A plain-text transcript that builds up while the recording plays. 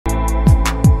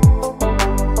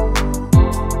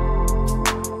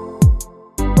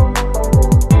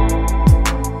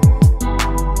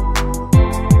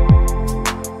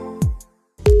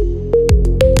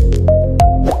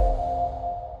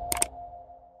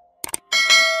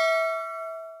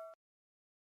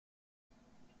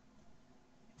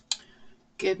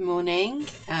Good morning.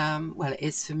 Well, it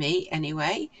is for me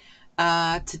anyway.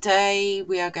 Today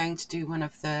we are going to do one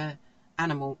of the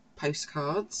animal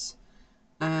postcards,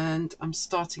 and I'm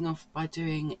starting off by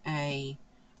doing a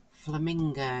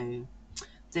flamingo.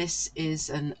 This is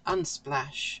an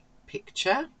unsplash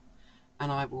picture,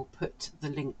 and I will put the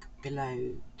link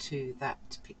below to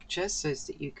that picture so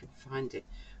that you can find it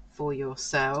for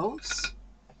yourselves.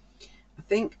 I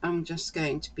think I'm just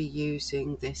going to be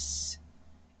using this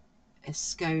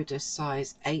Skoda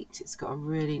size 8. It's got a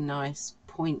really nice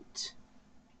point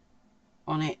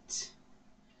on it,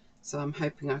 so I'm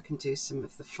hoping I can do some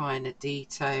of the finer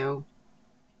detail,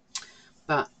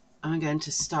 but I'm going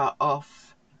to start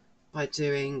off by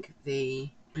doing the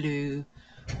blue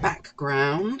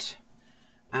background,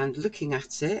 and looking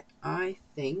at it, I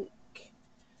think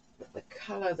that the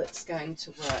colour that's going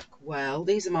to work well,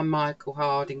 these are my Michael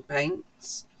Harding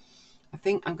paints. I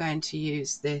think I'm going to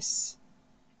use this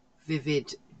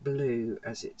vivid blue,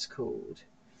 as it's called.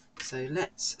 So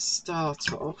let's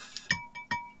start off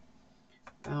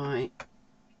by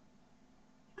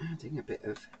adding a bit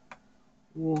of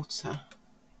water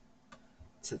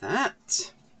to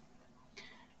that,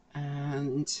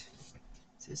 and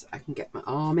so I can get my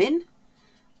arm in.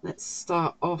 Let's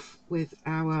start off with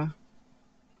our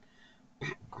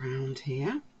background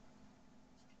here.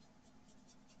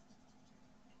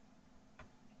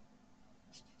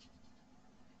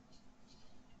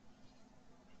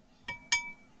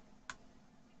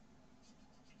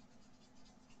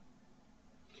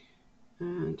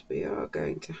 And we are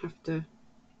going to have to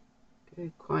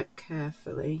go quite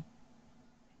carefully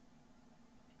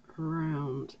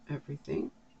around everything.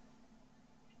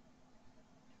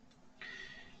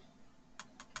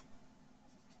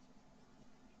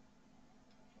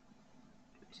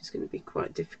 Which is going to be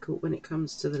quite difficult when it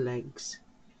comes to the legs.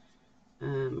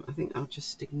 I think I'll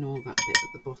just ignore that bit at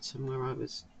the bottom where I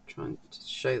was trying to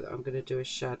show that I'm going to do a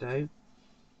shadow.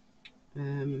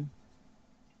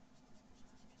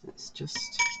 Let's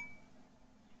just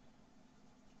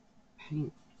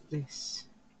paint this.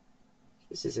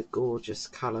 This is a gorgeous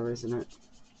colour, isn't it?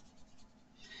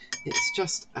 It's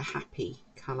just a happy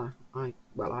colour, I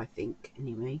think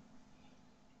anyway.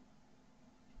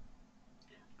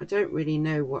 I don't really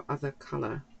know what other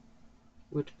colour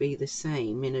would be the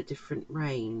same in a different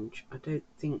range. I don't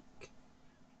think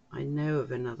I know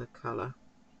of another colour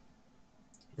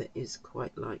that is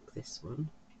quite like this one.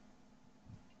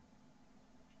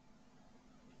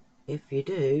 If you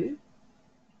do,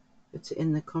 put it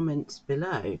in the comments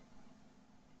below.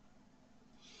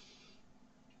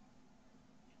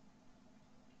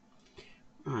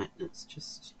 Right, let's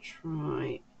just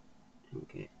try and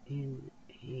get in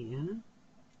here.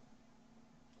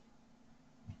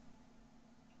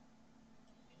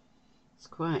 It's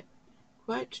quite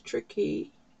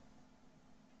tricky.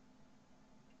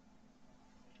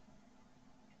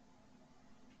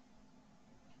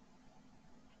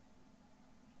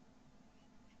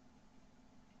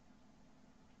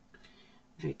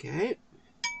 There we go.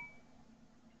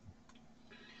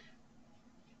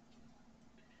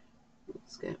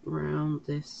 Let's get round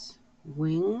this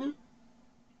wing.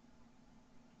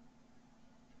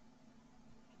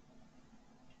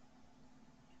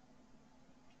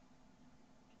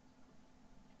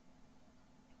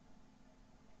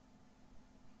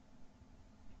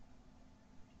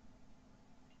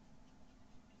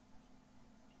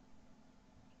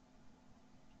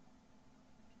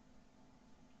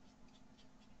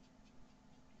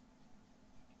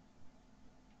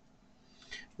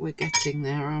 We're getting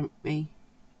there, aren't we?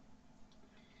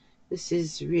 This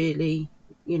is really,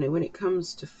 you know, when it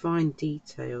comes to fine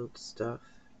detailed stuff,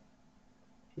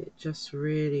 it just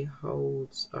really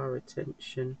holds our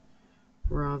attention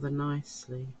rather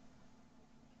nicely.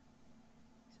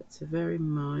 So it's a very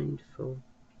mindful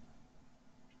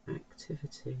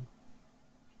activity.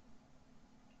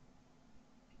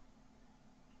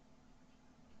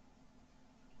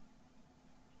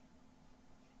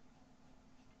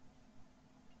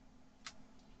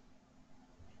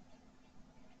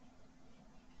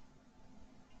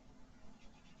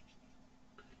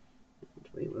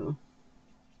 We will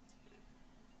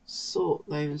sort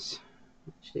those.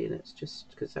 Actually, let's just,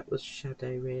 because that was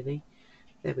shadow really.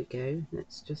 There we go.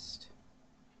 Let's just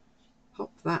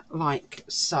pop that like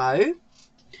so.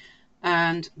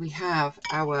 And we have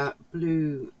our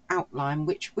blue outline,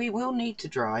 which we will need to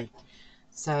dry.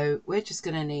 So we're just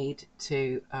going to need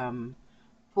to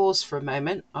pause for a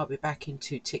moment. I'll be back in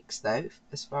 2 ticks though,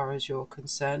 as far as you're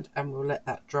concerned, and we'll let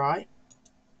that dry.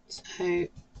 So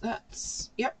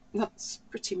that's, yep, that's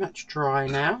pretty much dry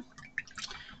now.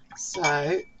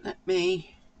 So let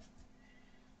me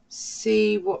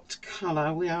see what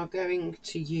colour we are going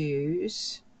to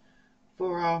use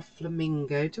for our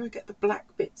flamingo. Do I get the black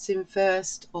bits in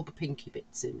first or the pinky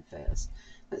bits in first?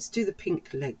 Let's do the pink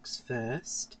legs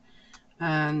first.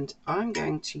 And I'm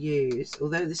going to use,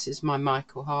 although this is my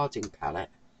Michael Harding palette,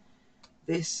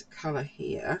 this colour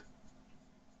here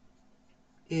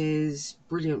is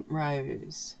Brilliant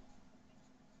Rose.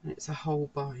 And it's a whole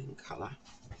buying colour.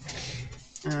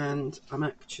 And I'm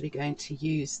actually going to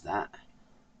use that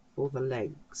for the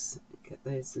legs. Get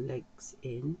those legs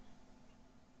in.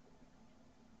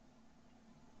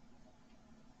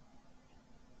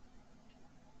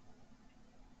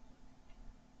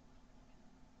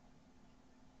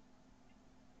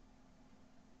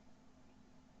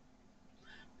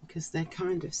 Because they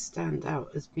kind of stand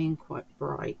out as being quite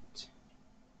bright.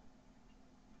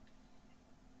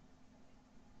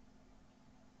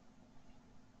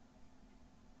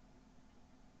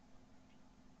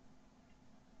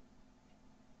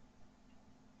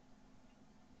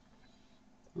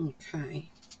 Okay,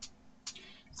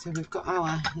 so we've got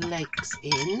our legs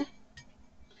in,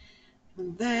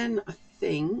 and then I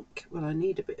think, well, I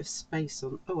need a bit of space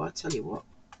on, oh, I'll tell you what,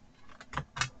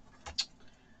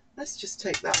 let's just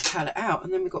take that palette out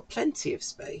and then we've got plenty of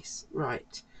space.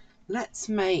 Right, let's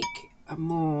make a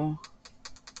more,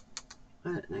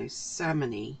 I don't know,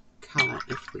 salmony colour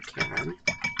if we can,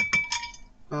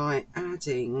 by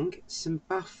adding some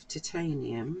buff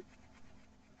titanium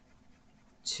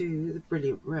to the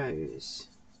Brilliant Rose.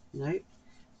 Nope,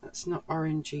 that's not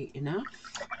orangey enough.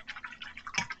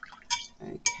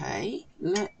 Okay,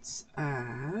 let's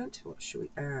add, what should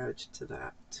we add to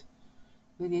that?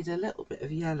 We need a little bit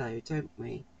of yellow, don't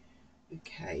we?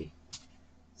 Okay,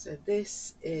 so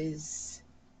this is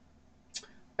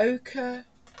Ochre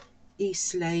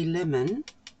Islay Lemon,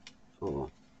 or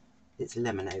it's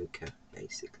lemon ochre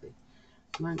basically.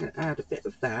 And I'm going to add a bit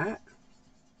of that.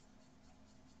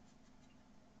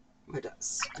 But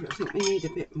I think we need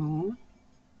a bit more,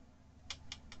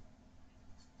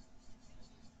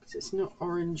 because it's not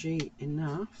orangey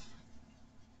enough.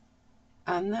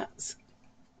 And that's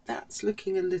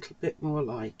looking a little bit more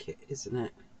like it, isn't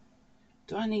it?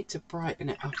 Do I need to brighten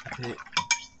it up a bit?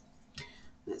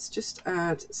 Let's just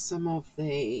add some of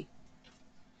the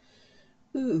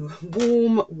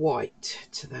warm white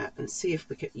to that and see if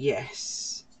we can,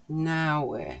 yes,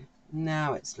 now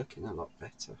it's looking a lot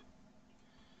better.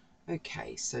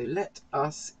 Okay, so let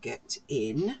us get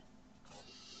in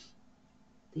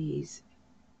these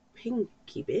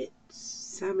pinky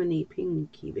bits, salmony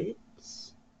pinky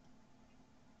bits.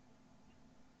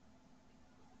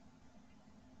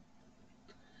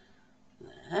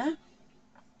 There.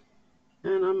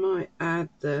 And I might add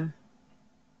the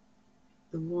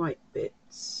white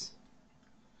bits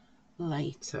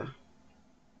later.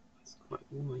 It's quite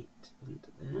white under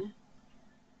there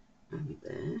and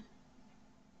there.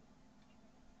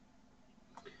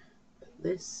 But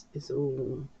this is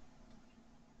all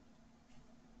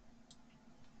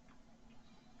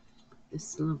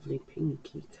this lovely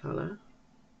pinky colour.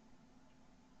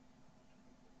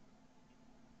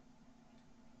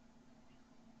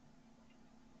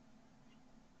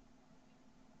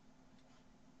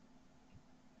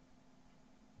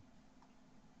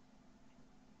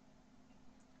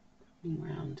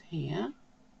 Around here.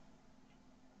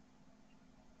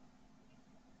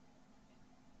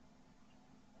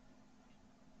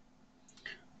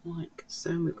 Like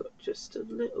so, we've got just a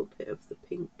little bit of the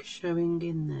pink showing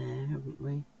in there, haven't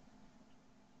we?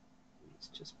 Let's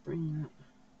just bring that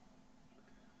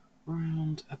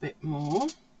around a bit more.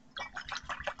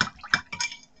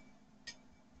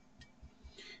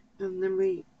 And then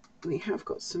we have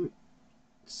got some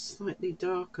slightly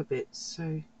darker bits,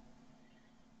 so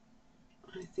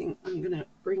I think I'm going to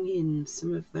bring in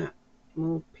some of that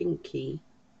more pinky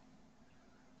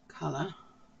colour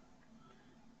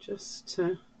just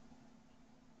to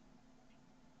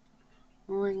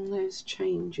bring those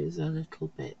changes a little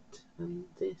bit. And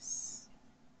this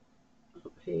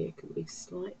up here can be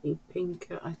slightly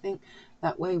pinker. I think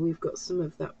that way we've got some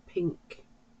of that pink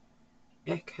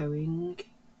echoing.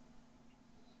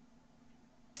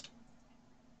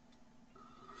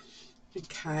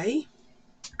 Okay.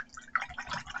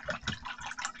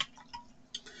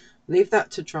 Leave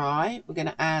that to dry. We're going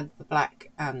to add the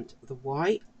black and the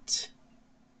white,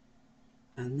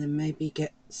 and then maybe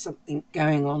get something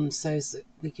going on so that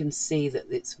we can see that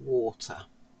it's water.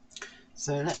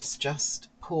 So let's just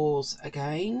pause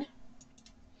again.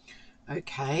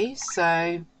 Okay,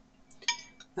 so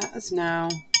that has now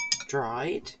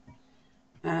dried,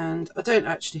 and I don't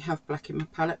actually have black in my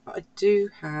palette, but I do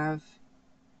have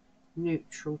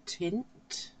neutral tint.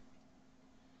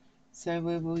 So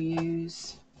we will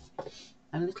use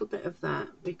a little bit of that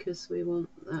because we want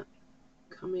that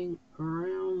coming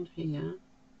around here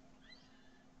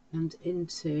and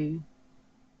into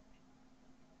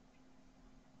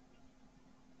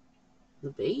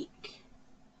the beak.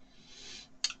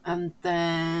 And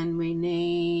then we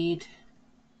need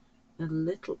a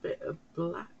little bit of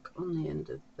black on the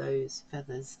end of those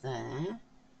feathers there.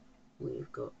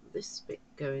 We've got this bit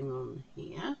going on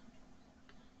here,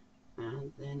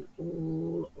 and then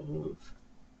all of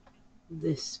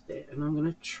this bit, and I'm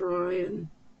going to try and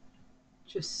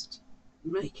just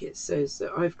make it so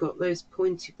that I've got those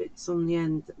pointy bits on the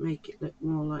end that make it look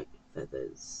more like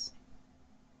feathers.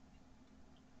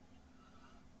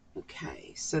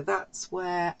 Okay, so that's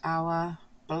where our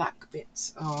black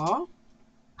bits are.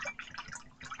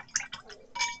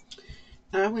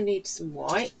 Now we need some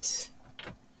white,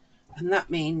 and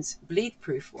that means bleed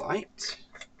proof white.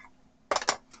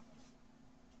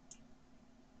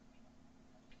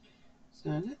 So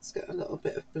let's get a little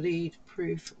bit of bleed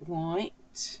proof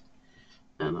white,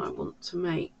 and I want to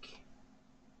make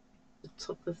the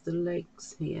top of the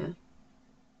legs here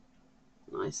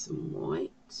nice and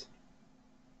white.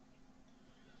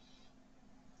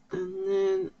 And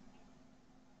then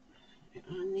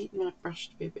I need my brush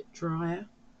to be a bit drier.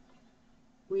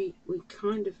 We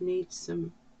kind of need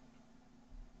some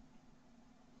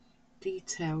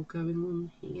detail going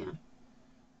on here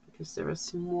because there are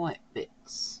some white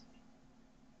bits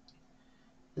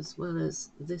as well as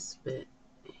this bit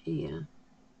here.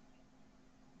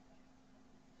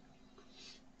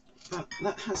 But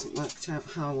that hasn't worked out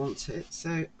how I want it,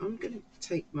 so I'm going to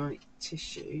take my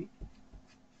tissue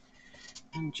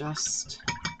and just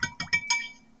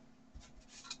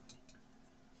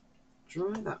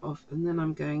dry that off, and then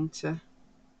I'm going to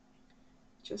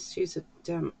just use a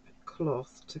damp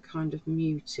cloth to kind of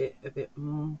mute it a bit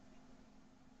more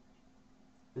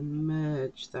and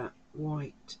merge that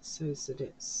white so that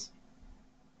it's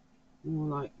more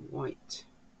like white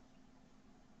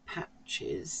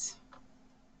patches.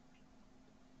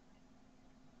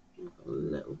 We've got a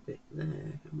little bit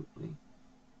there, haven't we?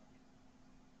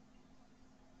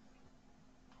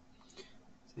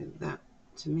 So that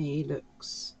to me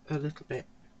looks a little bit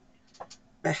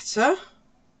better.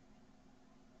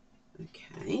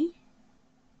 Okay.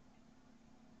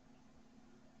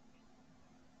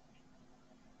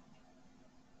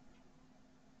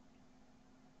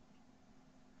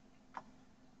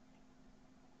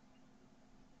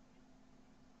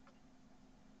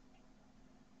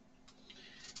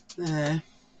 There.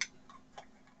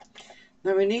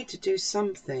 Now we need to do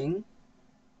something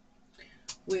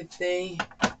with the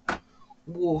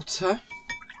water,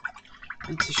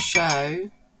 and to show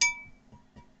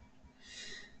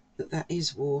that that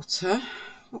is water.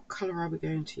 What colour are we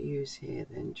going to use here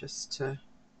then, just to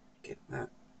get that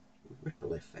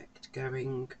ripple effect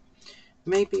going?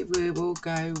 Maybe we will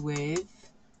go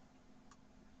with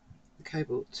the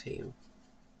cobalt teal,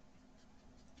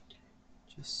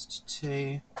 just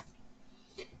to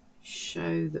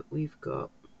show that we've got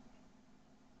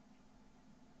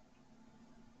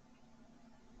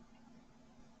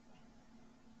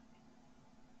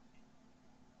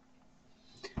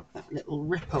that little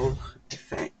ripple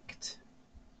effect.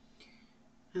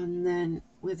 And then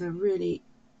with a really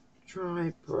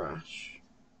dry brush,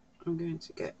 I'm going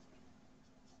to get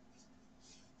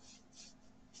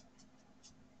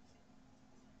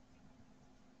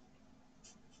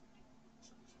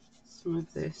some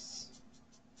of this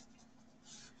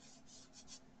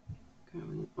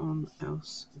going on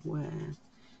elsewhere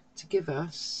to give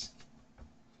us,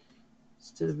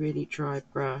 still a really dry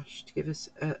brush, to give us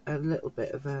a little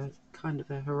bit of a kind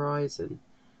of a horizon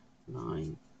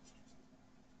line,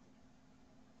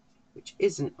 which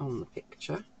isn't on the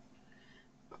picture,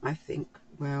 but I think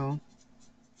will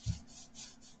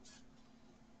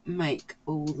make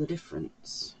all the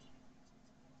difference,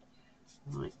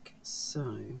 like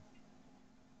so.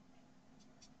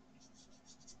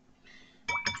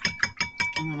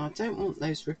 And then I don't want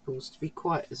those ripples to be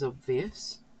quite as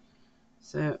obvious,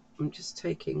 so I'm just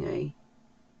taking a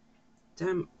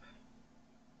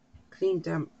clean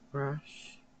damp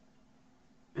brush,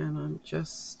 and I'm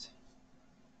just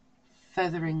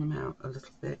feathering them out a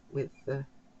little bit with the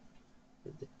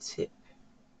tip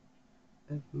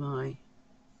of my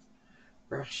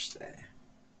brush there.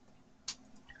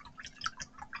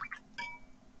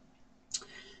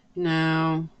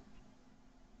 Now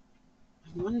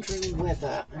I'm wondering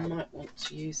whether I might want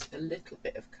to use a little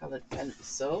bit of coloured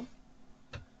pencil.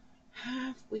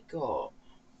 Have we got,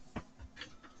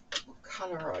 what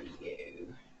colour are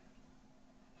you?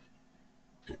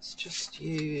 Let's just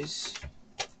use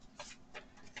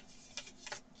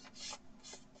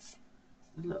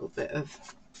a little bit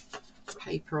of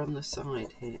paper on the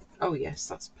side here. Oh yes,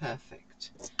 that's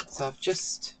perfect. So I've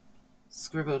just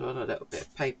scribbled on a little bit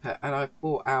of paper, and I've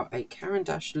brought out a Caran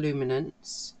d'Ache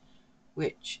Luminance,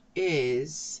 which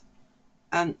is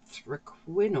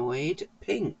anthraquinoid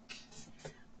pink,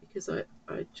 because I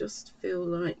just feel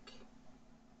like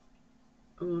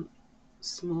I want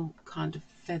small kind of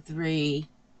feathery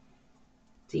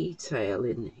detail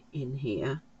in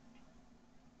here,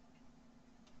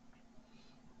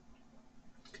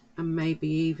 and maybe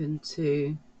even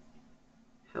to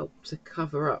help to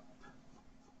cover up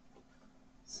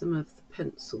some of the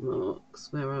pencil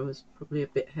marks where I was probably a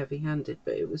bit heavy-handed,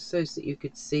 but it was so that you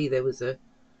could see there was a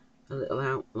little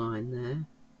outline there.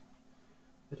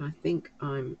 But I think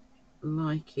I'm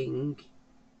liking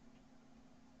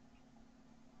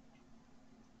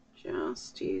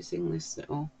just using this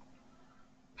little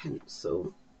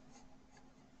pencil.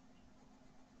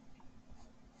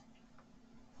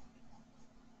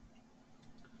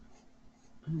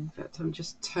 And in fact, I'm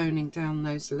just toning down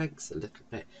those legs a little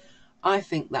bit. I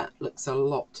think that looks a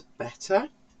lot better.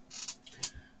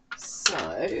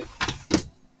 So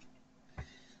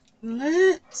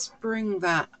let's bring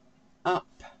that up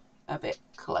a bit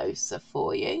closer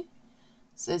for you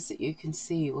so that you can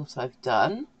see what I've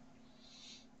done.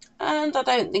 And I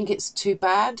don't think it's too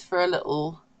bad for a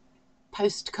little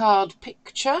postcard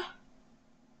picture.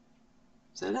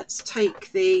 So let's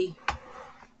take the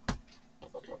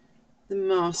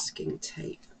masking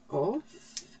tape off.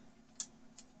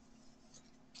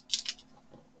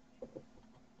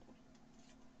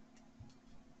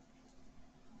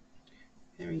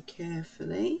 Very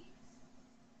carefully.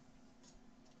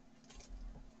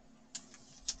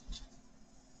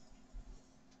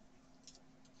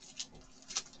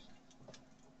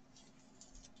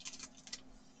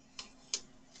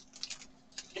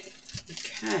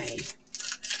 Okay.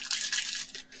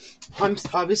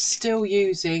 I was still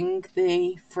using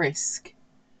the Frisk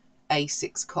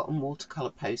A6 cotton watercolour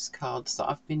postcards that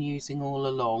I've been using all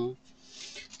along.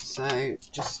 So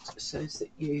just so that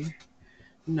you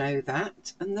know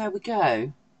that. And there we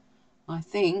go. I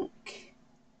think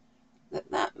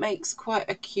that makes quite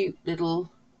a cute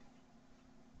little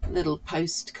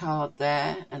postcard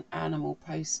there, an animal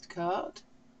postcard.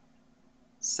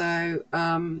 So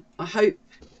I hope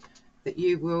that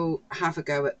you will have a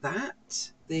go at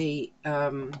that. The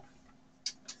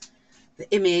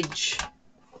image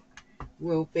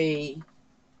will be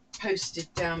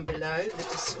posted down below, the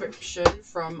description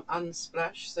from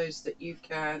Unsplash, so that you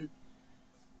can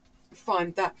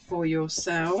find that for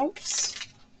yourselves.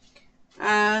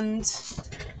 And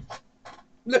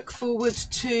look forward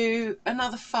to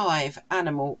another 5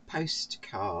 animal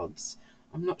postcards.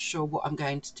 I'm not sure what I'm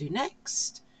going to do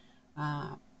next.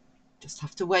 Just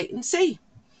have to wait and see.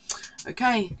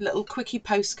 Okay, little quickie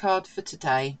postcard for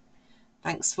today.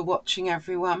 Thanks for watching,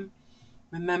 everyone.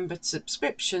 Remember,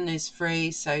 subscription is free,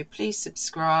 so please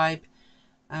subscribe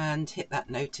and hit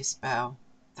that notice bell.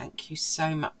 Thank you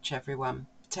so much, everyone.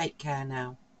 Take care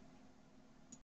now.